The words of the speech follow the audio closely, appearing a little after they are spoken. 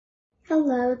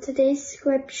Hello, today's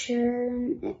scripture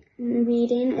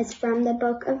reading is from the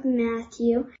book of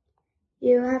Matthew.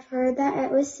 You have heard that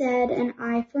it was said, an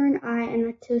eye for an eye and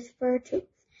a tooth for a tooth.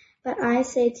 But I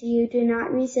say to you, do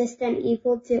not resist an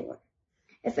evildoer.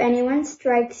 If anyone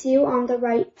strikes you on the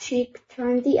right cheek,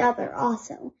 turn the other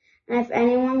also. And if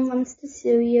anyone wants to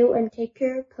sue you and take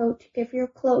your coat, give your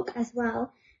cloak as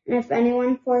well. And if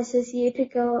anyone forces you to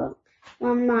go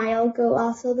 1 mile, go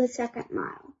also the 2nd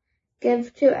mile.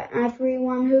 Give to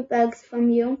everyone who begs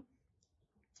from you,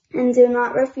 and do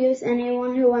not refuse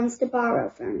anyone who wants to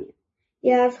borrow from you.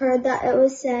 You have heard that it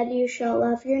was said, you shall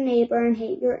love your neighbor and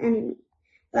hate your enemy.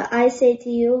 But I say to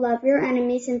you, love your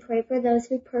enemies and pray for those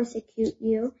who persecute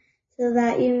you, so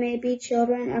that you may be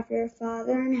children of your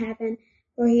Father in heaven,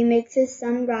 for he makes his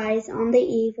sun rise on the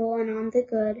evil and on the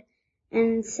good,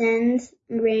 and sends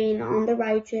rain on the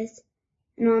righteous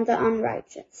and on the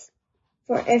unrighteous.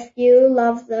 For if you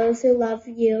love those who love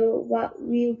you, what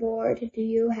reward do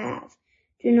you have?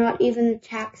 Do not even the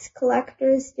tax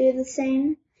collectors do the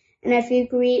same? And if you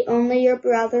greet only your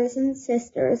brothers and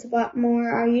sisters, what more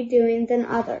are you doing than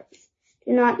others?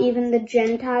 Do not even the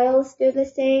Gentiles do the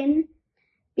same?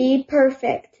 Be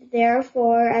perfect,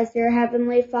 therefore, as your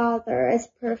heavenly Father is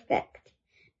perfect.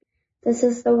 This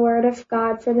is the word of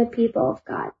God for the people of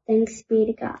God. Thanks be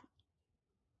to God.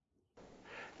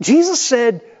 Jesus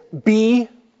said, be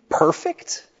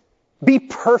perfect. Be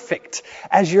perfect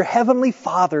as your heavenly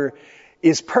Father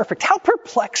is perfect. How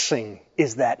perplexing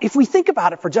is that? If we think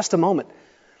about it for just a moment,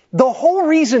 the whole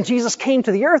reason Jesus came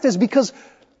to the earth is because,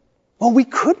 we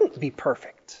couldn't be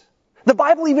perfect. The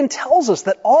Bible even tells us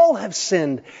that all have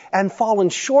sinned and fallen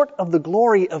short of the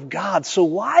glory of God. So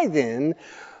why then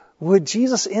would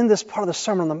Jesus end this part of the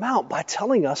Sermon on the Mount by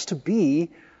telling us to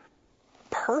be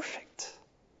perfect?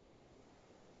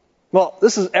 Well,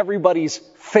 this is everybody's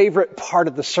favorite part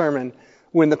of the sermon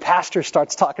when the pastor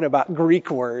starts talking about Greek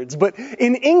words. But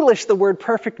in English, the word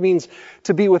perfect means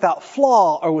to be without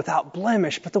flaw or without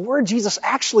blemish. But the word Jesus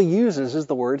actually uses is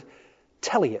the word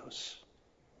teleos.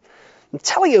 And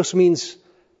teleos means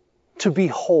to be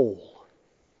whole,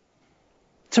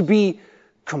 to be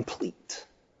complete.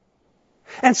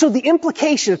 And so the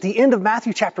implication at the end of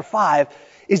Matthew chapter 5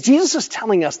 is Jesus is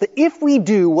telling us that if we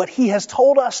do what he has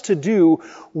told us to do,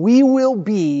 we will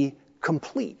be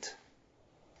complete.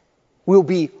 We'll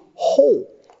be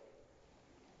whole.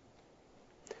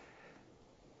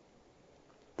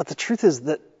 But the truth is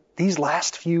that these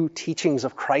last few teachings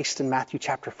of Christ in Matthew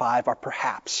chapter 5 are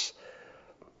perhaps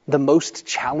the most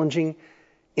challenging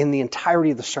in the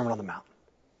entirety of the Sermon on the Mount.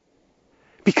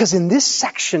 Because in this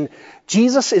section,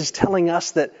 Jesus is telling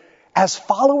us that as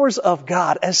followers of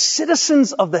God, as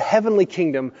citizens of the heavenly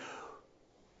kingdom,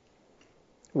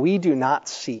 we do not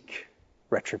seek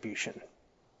retribution.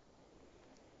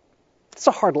 It's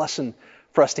a hard lesson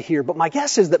for us to hear, but my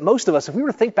guess is that most of us, if we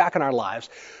were to think back on our lives,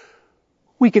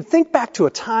 we could think back to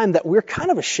a time that we're kind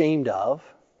of ashamed of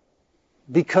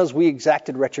because we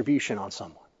exacted retribution on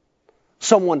someone.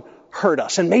 Someone hurt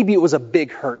us, and maybe it was a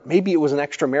big hurt. Maybe it was an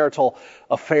extramarital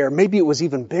affair. Maybe it was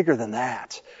even bigger than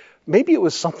that. Maybe it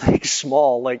was something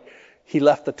small, like he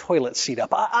left the toilet seat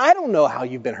up. I don't know how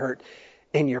you've been hurt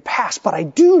in your past, but I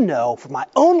do know from my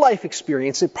own life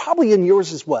experience, and probably in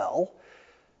yours as well,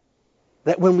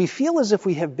 that when we feel as if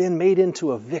we have been made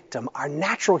into a victim, our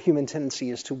natural human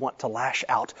tendency is to want to lash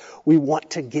out. We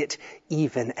want to get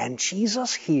even. And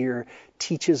Jesus here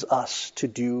teaches us to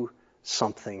do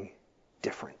something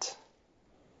different.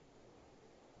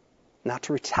 Not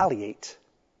to retaliate,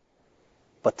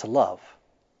 but to love.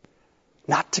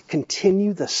 Not to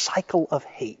continue the cycle of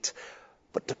hate,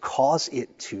 but to cause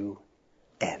it to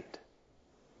end.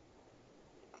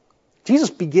 Jesus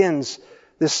begins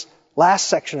this last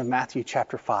section of Matthew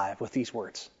chapter 5 with these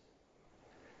words.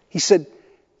 He said,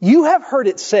 you have heard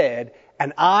it said,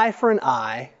 an eye for an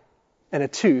eye and a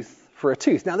tooth for a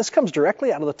tooth. Now this comes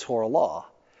directly out of the Torah law.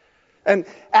 And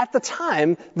at the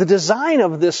time, the design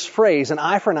of this phrase, an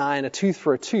eye for an eye and a tooth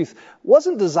for a tooth,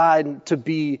 wasn't designed to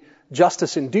be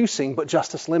justice-inducing, but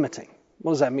justice-limiting.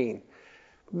 What does that mean?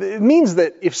 It means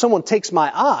that if someone takes my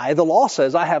eye, the law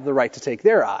says I have the right to take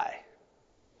their eye.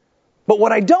 But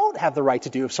what I don't have the right to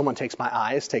do if someone takes my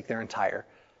eye is take their entire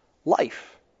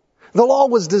life. The law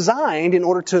was designed in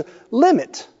order to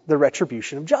limit the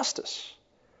retribution of justice.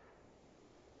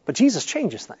 But Jesus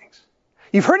changes things.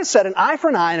 You've heard it said, an eye for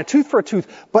an eye and a tooth for a tooth.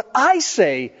 But I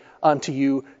say unto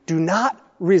you, do not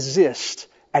resist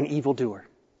an evildoer.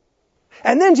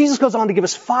 And then Jesus goes on to give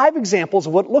us 5 examples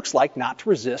of what it looks like not to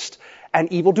resist an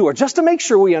evildoer, just to make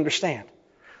sure we understand.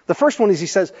 The first one is he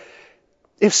says,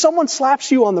 if someone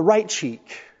slaps you on the right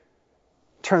cheek,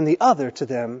 turn the other to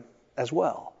them as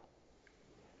well.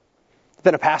 I've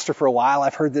been a pastor for a while.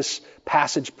 I've heard this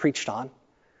passage preached on.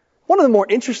 One of the more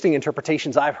interesting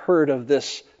interpretations I've heard of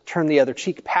this turn the other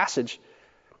cheek passage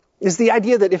is the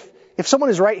idea that if someone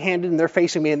is right-handed and they're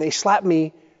facing me and they slap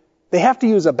me, they have to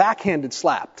use a backhanded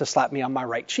slap to slap me on my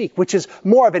right cheek, which is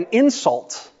more of an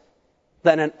insult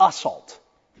than an assault.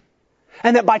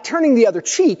 And that by turning the other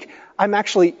cheek, I'm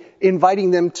actually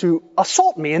inviting them to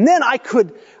assault me. And then I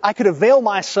could avail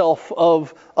myself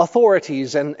of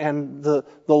authorities and the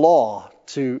law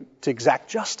to exact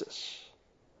justice.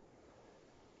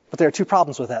 But there are two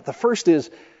problems with that. The first is,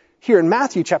 here in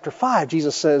Matthew chapter 5,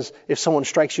 Jesus says, if someone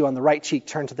strikes you on the right cheek,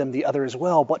 turn to them the other as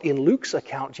well. But in Luke's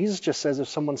account, Jesus just says, if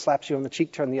someone slaps you on the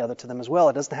cheek, turn the other to them as well.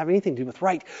 It doesn't have anything to do with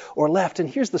right or left. And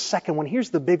here's the second one.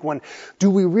 Here's the big one. Do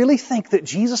we really think that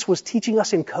Jesus was teaching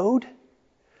us in code?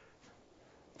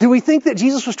 Do we think that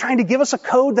Jesus was trying to give us a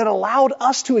code that allowed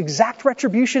us to exact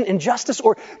retribution and justice?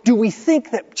 Or do we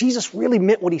think that Jesus really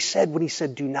meant what he said when he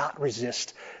said, do not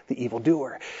resist the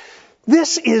evildoer?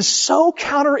 This is so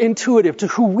counterintuitive to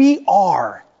who we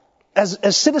are as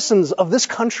citizens of this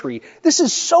country. This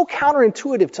is so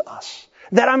counterintuitive to us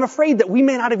that I'm afraid that we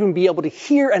may not even be able to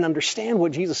hear and understand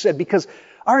what Jesus said, because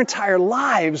our entire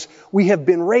lives we have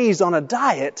been raised on a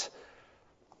diet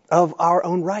of our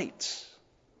own rights.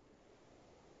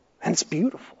 And it's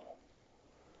beautiful.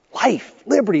 Life,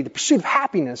 liberty, the pursuit of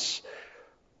happiness.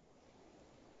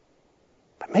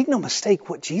 But make no mistake,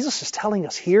 what Jesus is telling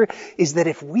us here is that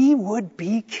if we would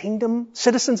be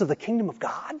citizens of the kingdom of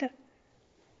God, that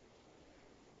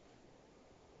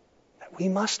we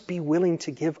must be willing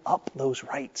to give up those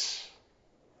rights,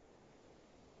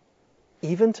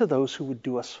 even to those who would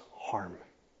do us harm.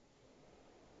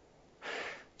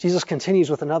 Jesus continues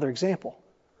with another example.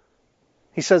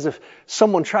 He says, if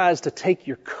someone tries to take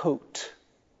your coat,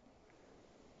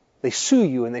 they sue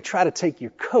you and they try to take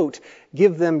your coat,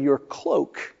 give them your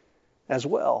cloak as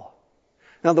well.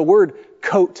 Now, the word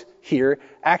coat here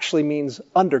actually means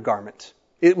undergarment.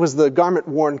 It was the garment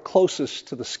worn closest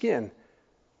to the skin.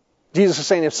 Jesus is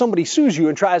saying, if somebody sues you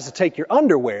and tries to take your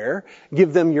underwear,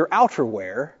 give them your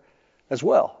outerwear as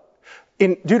well.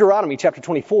 In Deuteronomy chapter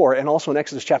 24 and also in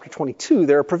Exodus chapter 22,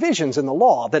 there are provisions in the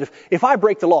law that if I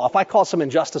break the law, if I cause some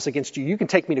injustice against you, you can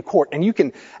take me to court. And you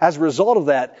can, as a result of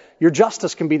that, your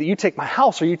justice can be that you take my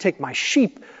house or you take my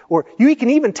sheep, or you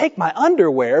can even take my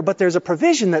underwear. But there's a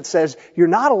provision that says you're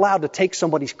not allowed to take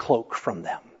somebody's cloak from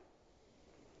them.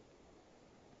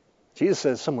 Jesus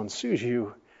says someone sues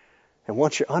you and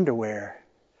wants your underwear.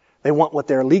 They want what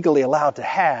they're legally allowed to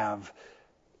have.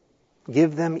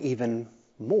 Give them even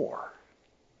more.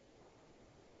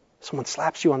 Someone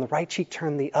slaps you on the right cheek,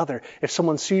 turn the other. If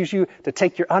someone sues you to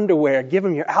take your underwear, give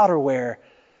them your outerwear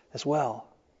as well.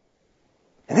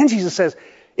 And then Jesus says,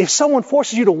 if someone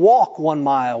forces you to walk 1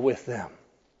 mile with them,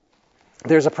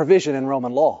 there's a provision in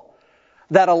Roman law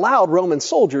that allowed Roman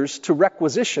soldiers to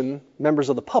requisition members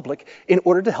of the public in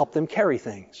order to help them carry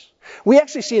things. We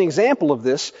actually see an example of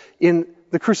this in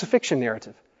the crucifixion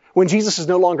narrative. When Jesus is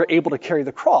no longer able to carry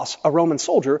the cross, a Roman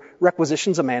soldier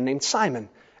requisitions a man named Simon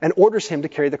and orders him to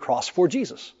carry the cross for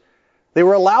Jesus. They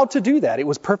were allowed to do that. It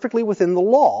was perfectly within the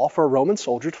law for a Roman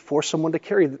soldier to force someone to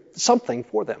carry something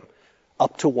for them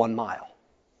up to 1 mile.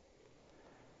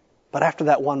 But after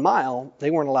that 1 mile,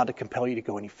 they weren't allowed to compel you to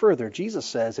go any further. Jesus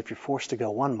says, if you're forced to go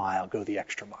 1 mile, go the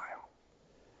extra mile.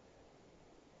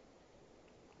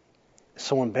 If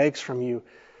someone begs from you,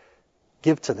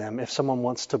 give to them. If someone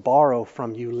wants to borrow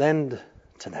from you, lend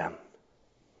to them.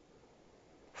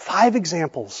 5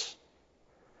 examples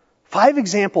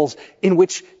in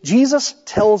which Jesus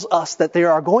tells us that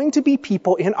there are going to be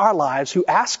people in our lives who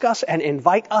ask us and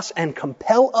invite us and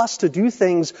compel us to do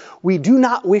things we do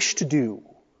not wish to do.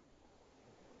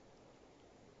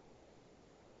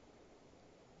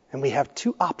 And we have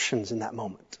 2 options in that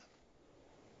moment.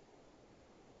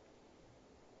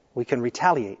 We can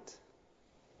retaliate,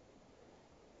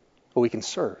 or we can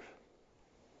serve.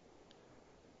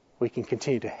 We can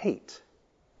continue to hate,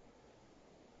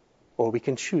 or we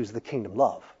can choose the kingdom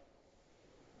love.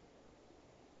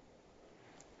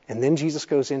 And then Jesus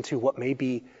goes into what may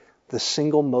be the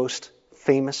single most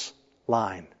famous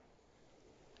line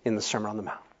in the Sermon on the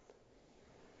Mount.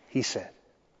 He said,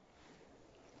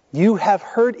 you have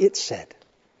heard it said,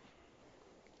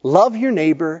 love your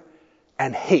neighbor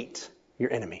and hate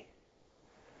your enemy.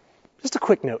 Just a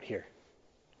quick note here.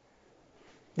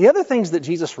 The other things that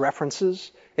Jesus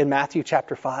references in Matthew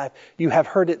chapter 5, you have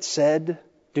heard it said,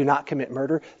 do not commit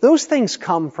murder. Those things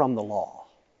come from the law.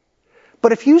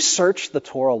 But if you search the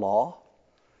Torah law,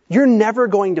 you're never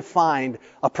going to find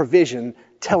a provision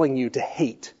telling you to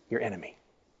hate your enemy.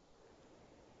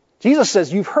 Jesus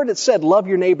says, you've heard it said, love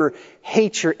your neighbor,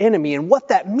 hate your enemy. And what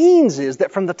that means is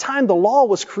that from the time the law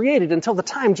was created until the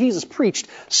time Jesus preached,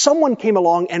 someone came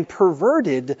along and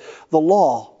perverted the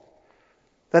law.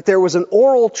 That there was an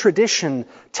oral tradition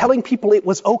telling people it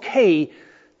was okay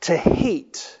to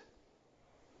hate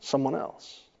someone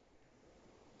else.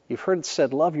 You've heard it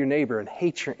said, love your neighbor and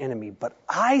hate your enemy. But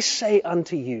I say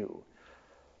unto you,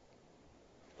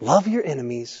 love your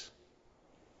enemies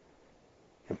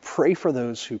and pray for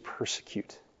those who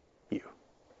persecute you.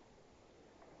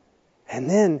 And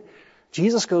then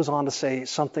Jesus goes on to say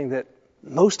something that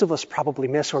most of us probably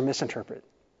miss or misinterpret.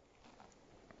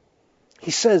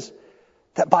 He says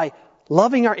that by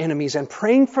loving our enemies and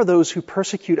praying for those who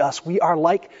persecute us, we are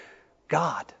like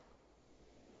God.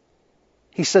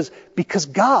 He says, because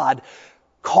God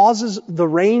causes the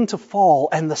rain to fall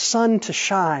and the sun to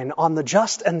shine on the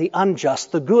just and the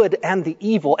unjust, the good and the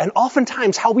evil. And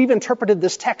oftentimes how we've interpreted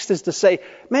this text is to say,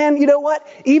 man, you know what?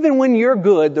 Even when you're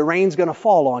good, the rain's going to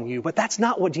fall on you. But that's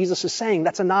not what Jesus is saying.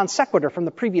 That's a non sequitur from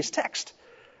the previous text.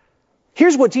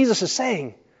 Here's what Jesus is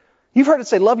saying. You've heard it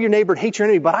say, love your neighbor and hate your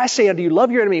enemy. But I say unto you,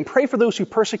 love your enemy and pray for those who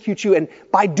persecute you. And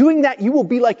by doing that, you will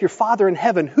be like your Father in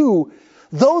heaven, who,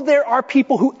 though there are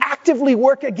people who actively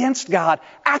work against God,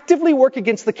 actively work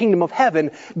against the kingdom of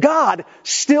heaven, God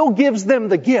still gives them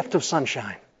the gift of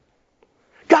sunshine.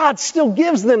 God still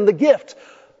gives them the gift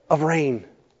of rain.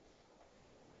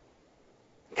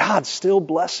 God still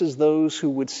blesses those who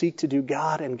would seek to do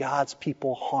God and God's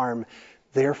people harm.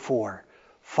 Therefore,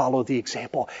 follow the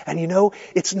example. And you know,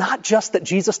 it's not just that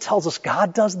Jesus tells us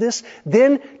God does this.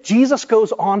 Then Jesus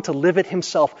goes on to live it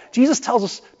himself. Jesus tells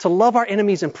us to love our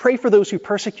enemies and pray for those who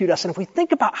persecute us. And if we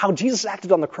think about how Jesus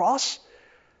acted on the cross,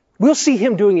 we'll see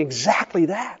him doing exactly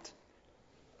that.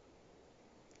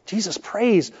 Jesus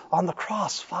prays on the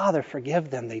cross, Father,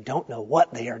 forgive them. They don't know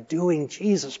what they are doing.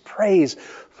 Jesus prays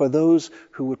for those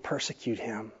who would persecute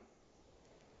him.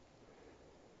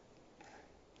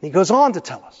 And he goes on to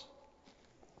tell us,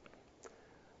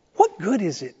 what good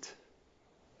is it?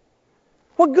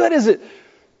 What good is it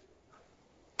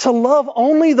to love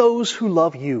only those who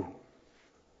love you?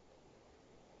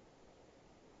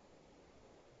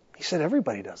 He said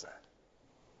everybody does that.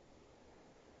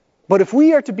 But if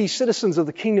we are to be citizens of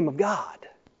the kingdom of God,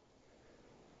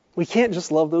 we can't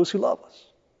just love those who love us.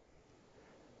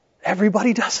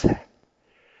 Everybody does that.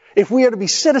 If we are to be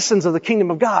citizens of the kingdom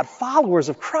of God, followers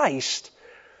of Christ,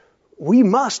 we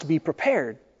must be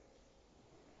prepared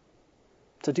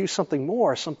to do something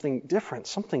more, something different,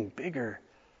 something bigger,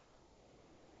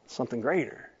 something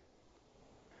greater.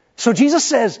 So Jesus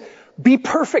says, be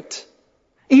perfect,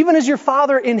 even as your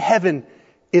Father in heaven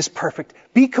is perfect.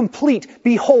 Be complete,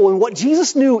 be whole. And what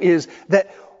Jesus knew is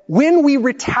that when we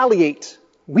retaliate,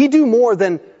 we do more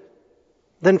than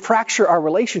fracture our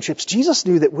relationships. Jesus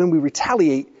knew that when we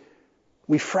retaliate,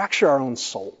 we fracture our own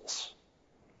souls.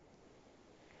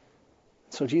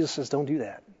 So Jesus says, don't do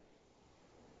that.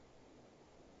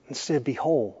 Instead, be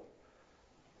whole,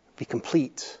 be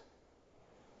complete.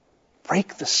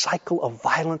 Break the cycle of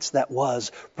violence that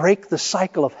was. Break the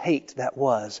cycle of hate that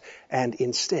was. And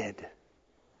instead,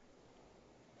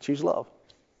 choose love.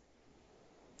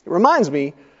 It reminds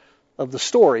me of the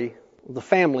story of the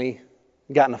family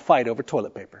who got in a fight over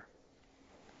toilet paper.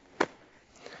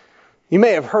 You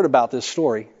may have heard about this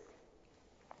story.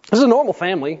 This is a normal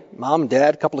family, mom and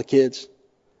dad, a couple of kids.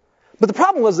 But the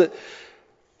problem was that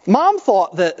Mom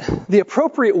thought that the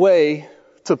appropriate way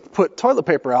to put toilet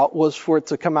paper out was for it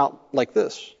to come out like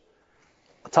this,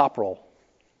 a top roll.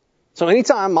 So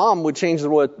anytime Mom would change the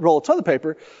roll of toilet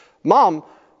paper, Mom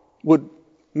would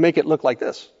make it look like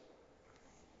this.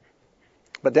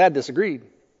 But Dad disagreed.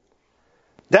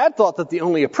 Dad thought that the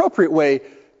only appropriate way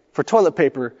for toilet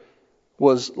paper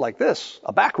was like this,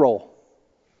 a back roll.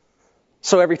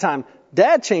 So every time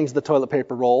Dad changed the toilet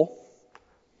paper roll,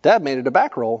 Dad made it a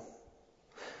back roll.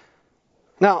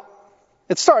 Now,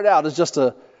 it started out as just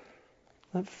a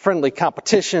friendly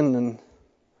competition and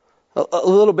a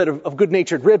little bit of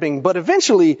good-natured ribbing, but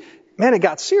eventually, man, it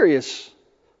got serious.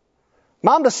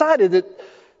 Mom decided that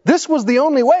this was the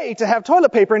only way to have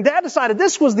toilet paper, and Dad decided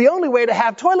this was the only way to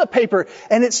have toilet paper,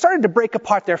 and it started to break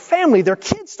apart their family. Their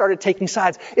kids started taking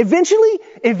sides.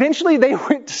 Eventually they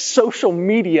went to social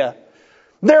media.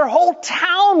 Their whole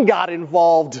town got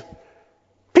involved.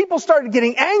 People started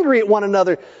getting angry at one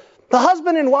another. The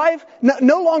husband and wife,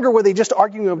 no longer were they just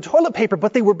arguing over toilet paper,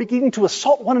 but they were beginning to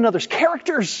assault one another's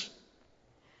characters.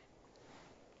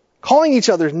 Calling each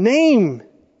other's name.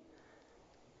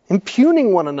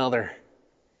 Impugning one another.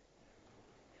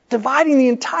 Dividing the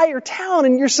entire town.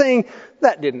 And you're saying,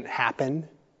 that didn't happen.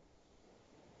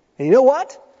 And you know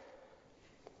what?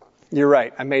 You're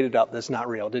right. I made it up. That's not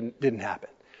real. Didn't happen.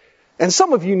 And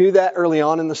some of you knew that early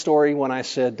on in the story when I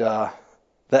said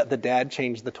that the dad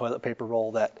changed the toilet paper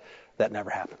roll. That never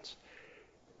happens.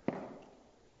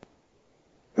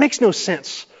 Makes no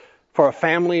sense for a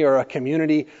family or a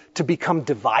community to become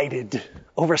divided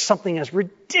over something as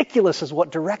ridiculous as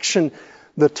what direction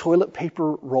the toilet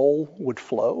paper roll would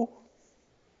flow.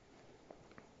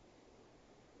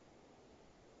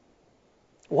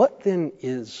 What then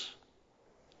is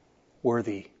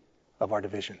worthy of our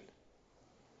division?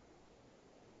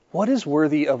 What is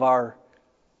worthy of our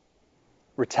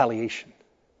retaliation?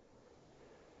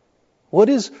 What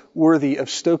is worthy of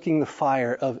stoking the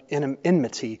fire of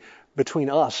enmity between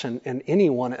us and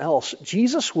anyone else?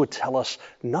 Jesus would tell us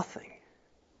nothing.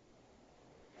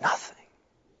 Nothing.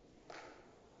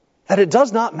 That it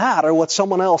does not matter what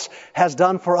someone else has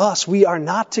done for us. We are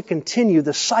not to continue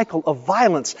the cycle of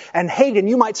violence and hate. And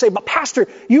you might say, but Pastor,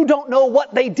 you don't know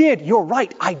what they did. You're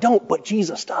right, I don't, but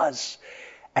Jesus does.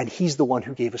 And He's the one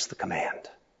who gave us the command.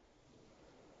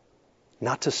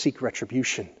 Not to seek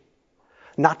retribution,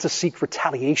 not to seek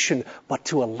retaliation, but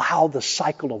to allow the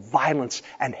cycle of violence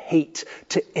and hate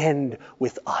to end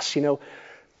with us. You know,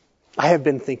 I have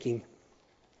been thinking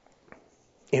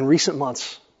in recent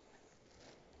months,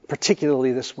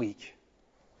 particularly this week,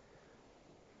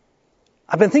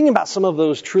 I've been thinking about some of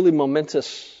those truly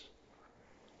momentous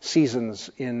seasons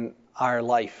in our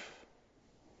life,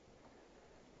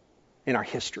 in our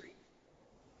history.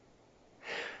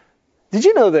 Did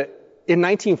you know that in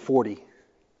 1940,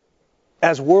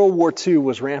 as World War II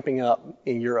was ramping up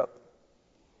in Europe,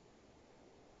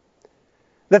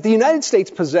 that the United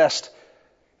States possessed,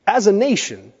 as a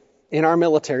nation, in our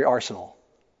military arsenal,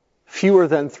 fewer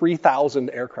than 3,000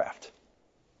 aircraft?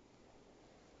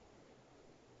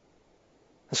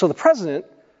 And so the president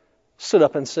stood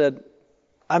up and said,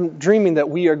 I'm dreaming that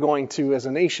we are going to, as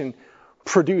a nation,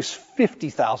 produce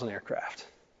 50,000 aircraft.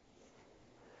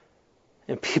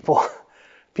 And people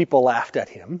laughed at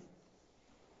him.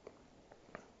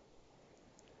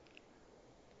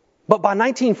 But by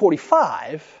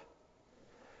 1945,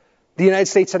 the United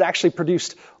States had actually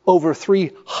produced over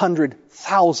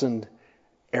 300,000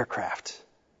 aircraft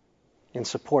in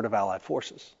support of Allied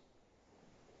forces.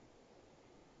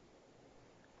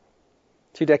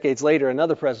 2 decades later,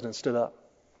 another president stood up.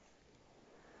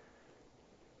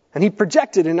 And he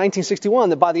projected in 1961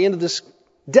 that by the end of this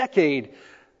decade,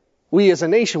 we as a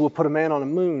nation will put a man on the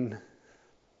moon.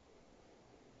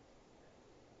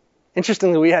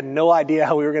 Interestingly, we had no idea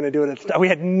how we were going to do it. We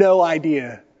had no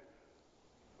idea.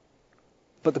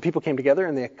 But the people came together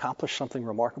and they accomplished something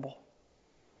remarkable.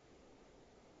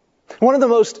 One of the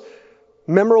most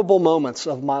memorable moments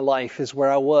of my life is where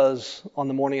I was on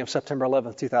the morning of September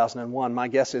 11th, 2001. My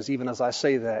guess is, even as I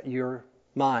say that, your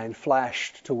mind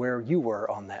flashed to where you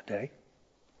were on that day.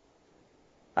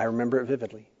 I remember it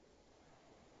vividly.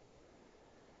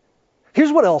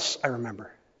 Here's what else I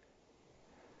remember.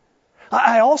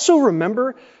 I also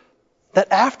remember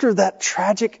that after that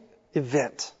tragic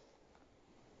event,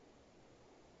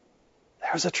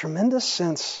 there was a tremendous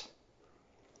sense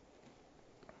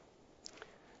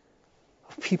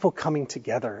of people coming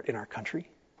together in our country,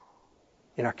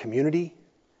 in our community,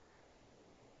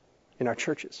 in our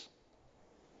churches.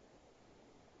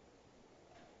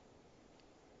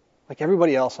 Like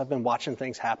everybody else, I've been watching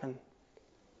things happen.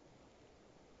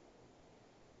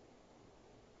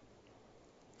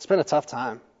 It's been a tough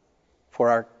time for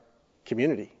our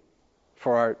community,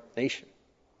 for our nation.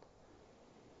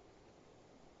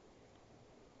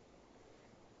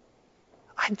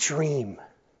 I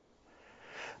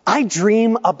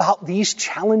dream about these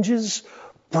challenges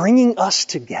bringing us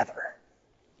together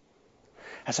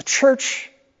as a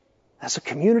church, as a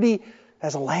community,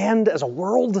 as a land, as a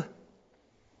world.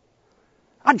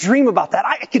 I dream about that.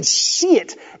 I can see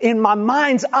it in my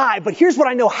mind's eye. But here's what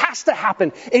I know has to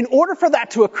happen. In order for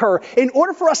that to occur, in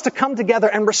order for us to come together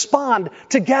and respond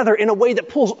together in a way that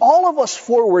pulls all of us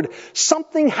forward,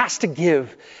 something has to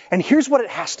give. And here's what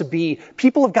it has to be.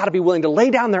 People have got to be willing to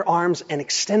lay down their arms and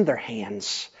extend their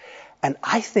hands. And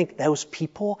I think those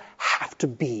people have to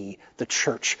be the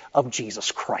church of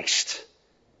Jesus Christ.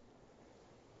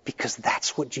 Because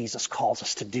that's what Jesus calls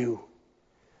us to do.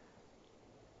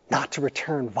 Not to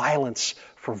return violence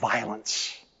for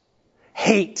violence,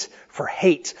 hate for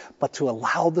hate, but to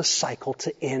allow the cycle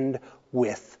to end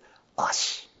with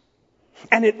us.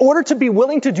 And in order to be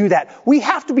willing to do that, we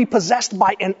have to be possessed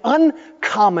by an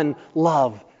uncommon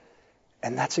love.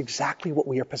 And that's exactly what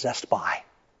we are possessed by.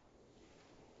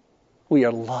 We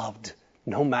are loved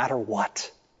no matter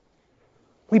what.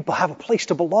 We have a place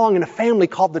to belong in a family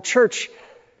called the church.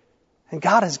 And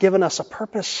God has given us a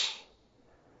purpose.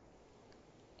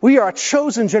 We are a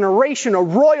chosen generation, a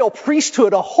royal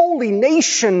priesthood, a holy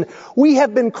nation. We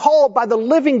have been called by the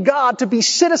living God to be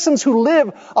citizens who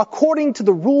live according to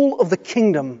the rule of the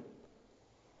kingdom.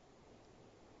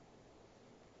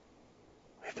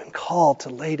 We've been called to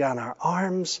lay down our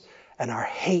arms and our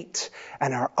hate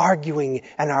and our arguing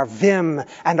and our vim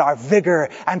and our vigor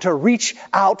and to reach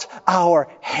out our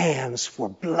hands, for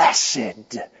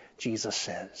blessed, Jesus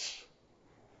says,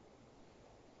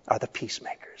 are the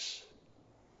peacemakers.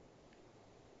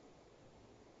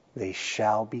 They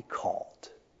shall be called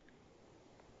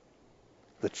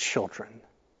the children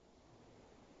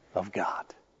of God.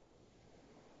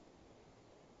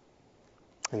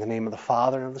 In the name of the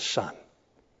Father, and of the Son,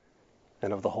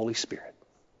 and of the Holy Spirit.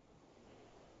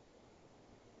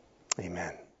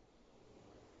 Amen.